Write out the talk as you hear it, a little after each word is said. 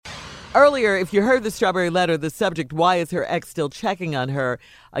Earlier, if you heard the Strawberry Letter, the subject, why is her ex still checking on her?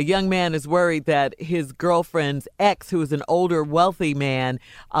 A young man is worried that his girlfriend's ex, who is an older, wealthy man,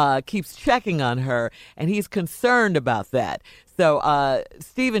 keeps checking on her, and he's concerned about that. So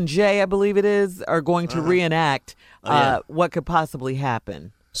Steve and Jay, I believe it is, are going to reenact what could possibly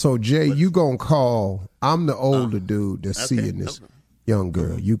happen. So, Jay, you going to call. I'm the older dude that's seeing this young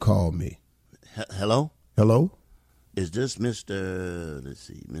girl. You call me. Hello? Hello? Is this Mr.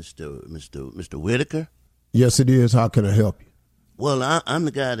 Whitaker? Yes, it is. How can I help you? Well, I'm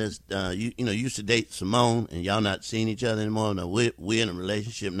the guy that's used to date Simone, and y'all not seeing each other anymore. Now we're in a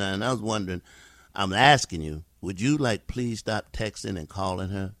relationship now, and I was wondering, I'm asking you, would you please stop texting and calling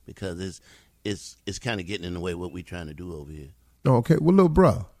her, because it's kind of getting in the way of what we're trying to do over here. Okay, well, little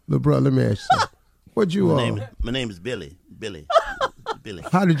bro, let me ask you something. What you My name is Billy. Billy.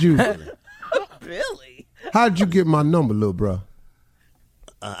 How did you? Billy. How did you get my number, little bro?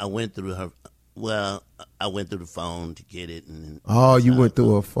 I went through her. Well, I went through the phone to get it. You went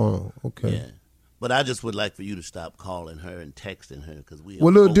through her phone. Okay. Yeah. But I just would like for you to stop calling her and texting her, because we.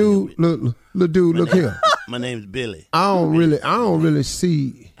 Well, little dude, look here. My name's Billy. I don't really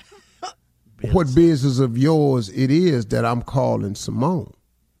see what business of yours it is that I'm calling Simone.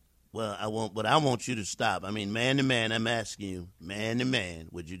 Well, I want you to stop. I mean, man to man, I'm asking you, man to man,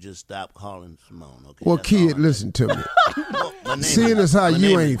 would you just stop calling Simone? Okay. Well, kid, listen to me. Seeing as how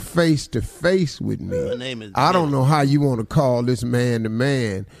you ain't face to face with me, I don't know how you want to call this man to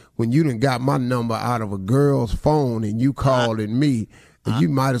man when you done got my number out of a girl's phone and you calling me, and you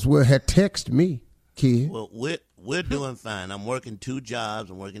might as well have texted me, kid. Well, we're doing fine. I'm working 2 jobs.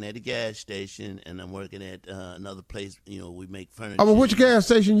 I'm working at a gas station, and I'm working at another place. We make furniture. Oh, but which gas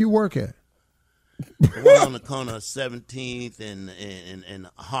station you work at? The one on the corner of 17th and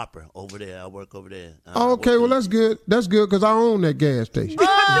Harper over there. I work over there. Okay, well, that's good. That's good, because I own that gas station.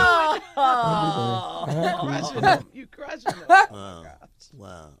 You crushing him.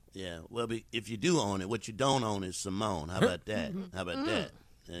 Wow. Yeah. Well, if you do own it, what you don't own is Simone. How about that?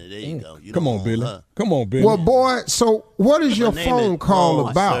 There you go. Come on, Billy. Well, boy, so what is your phone call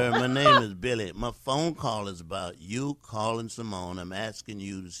about? Sir, my name is Billy. My phone call is about you calling Simone. I'm asking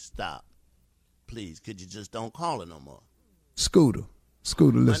you to stop. Please, could you just don't call her no more? Scooter,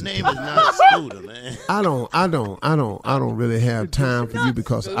 listen. My name is not Scooter, man. I don't really have time for you,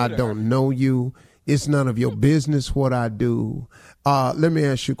 because I don't know you. It's none of your business what I do. Let me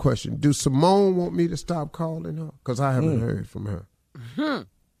ask you a question. Do Simone want me to stop calling her? Because I haven't heard from her.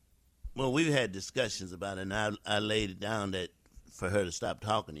 Well, we've had discussions about it, and I laid it down that for her to stop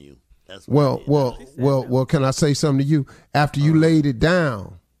talking to you. That's well. Can I say something to you? After you laid it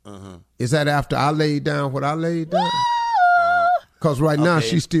down, is that after I laid down what I laid down? Because right now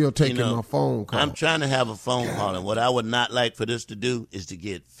she's still taking my phone call. I'm trying to have a phone call, and what I would not like for this to do is to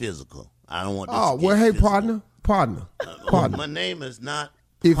get physical. I don't want this to get physical. Partner. My name is not.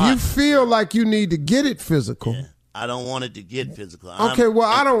 If you feel like you need to get it physical. Yeah. I don't want it to get physical. Okay,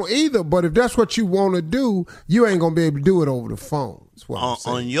 I don't either, but if that's what you want to do, you ain't going to be able to do it over the phone. That's what I'm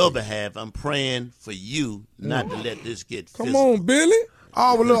saying. On your behalf, I'm praying for you not to let this get physical. Come on, Billy.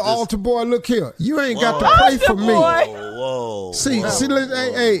 Oh, well, little altar boy, look here. You ain't got to pray for me. Whoa. See,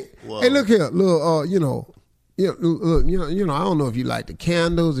 hey, look here. Little, I don't know if you like the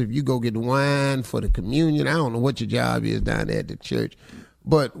candles, if you go get the wine for the communion. I don't know what your job is down there at the church.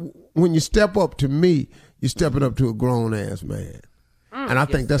 But when you step up to me, you're stepping up to a grown-ass man. And I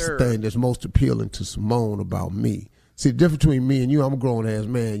think that's the thing that's most appealing to Simone about me. See, the difference between me and you, I'm a grown-ass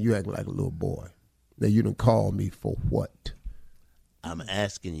man. You act like a little boy. Now, you done call me for what? I'm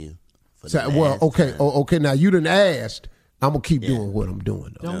asking you for okay. Okay, now you done asked. I'm going to keep doing what I'm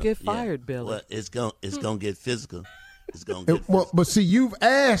doing. Though. Don't get fired, Billy. Well, it's gonna get physical. It's going to get physical. But see, you've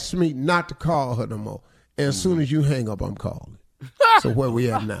asked me not to call her no more. And as soon as you hang up, I'm calling. So where we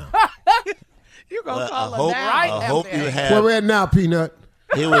at now? You gonna call her now? I hope you have. Where we at now, Peanut?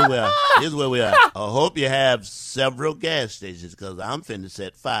 Here's where we are. I hope you have several gas stations, because I'm finna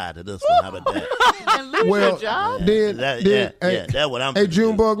set fire to this one. How about that? And lose your job? That's what I'm. Hey,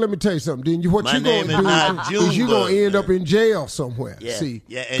 Junebug, let me tell you something. What you gonna do is you gonna end up in jail somewhere. Yeah. See,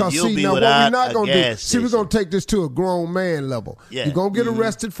 and you'll be now without what we're not gonna do. gas station. We're gonna take this to a grown man level. Yeah. You're gonna get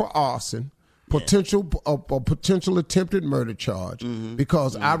arrested for arson. Potential attempted murder charge,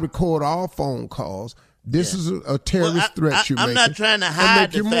 because I record all phone calls. This is a terrorist threat you're making. I'm not trying to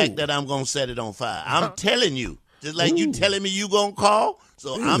hide the fact that I'm going to set it on fire. I'm telling you. Just like you telling me you going to call.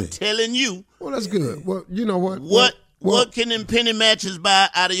 So really? I'm telling you. Well, that's good. Well, you know what? What can them penny matches buy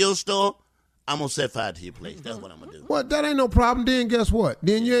out of your store? I'm going to set fire to your place. That's what I'm going to do. Well, that ain't no problem. Then guess what?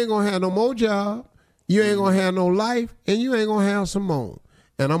 Then you ain't going to have no more job. You ain't going to have no life. And you ain't going to have Simone.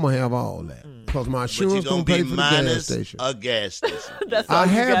 and I'm gonna have all that. Because my insurance gonna pay for the gas station. A gas station. That's all I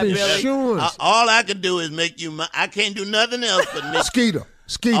you have got, insurance. All I can do is make you. I can't do nothing else but make Skeeter,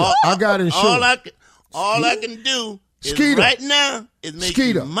 I got insurance. All I can do is Skeeter. right now is make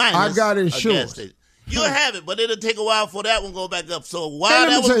Skeeter, you minus I got a insurance. gas station. You'll have it, but it'll take a while for that one go back up. So while Hey, that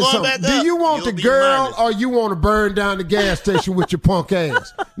let me was tell you going something. back up, Do you want the you'll be girl minus. or you want to burn down the gas station with your punk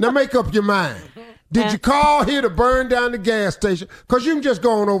ass? Now make up your mind. Did you call here to burn down the gas station? Because you can just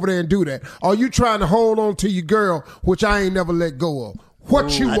go on over there and do that. Or you trying to hold on to your girl, which I ain't never let go of.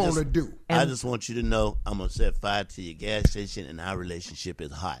 What you want to do? I just want you to know I'm going to set fire to your gas station and our relationship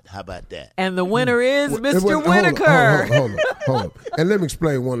is hot. How about that? And the winner is Mr. Hold Whitaker. on. And let me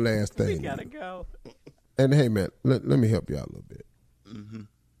explain one last thing. We gotta go. And hey, man, let me help you out a little bit. Mm-hmm.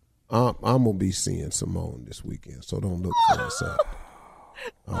 I'm going to be seeing Simone this weekend, so don't look for us out.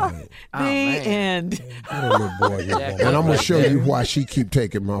 All right. The end. And I'm going to show you why she keep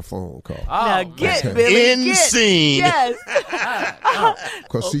taking my phone call. Now get, Billy. Insane. Yes.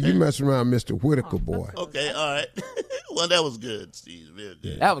 Because, see, you mess around Mr. Whitaker, boy. Okay, all right. Well, that was good, Steve. Real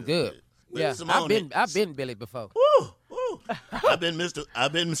good. That was good. Yeah, Simone, I've been Billy before. Woo, woo. I've been Billy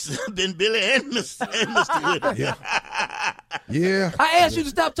and Mr. Whitaker. Yeah. I asked you to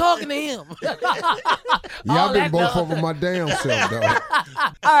stop talking to him. I've been both of them my damn self, dog.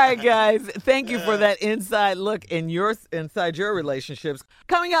 All right, guys. Thank you for that inside look inside your relationships.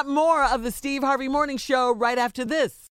 Coming up, more of the Steve Harvey Morning Show right after this.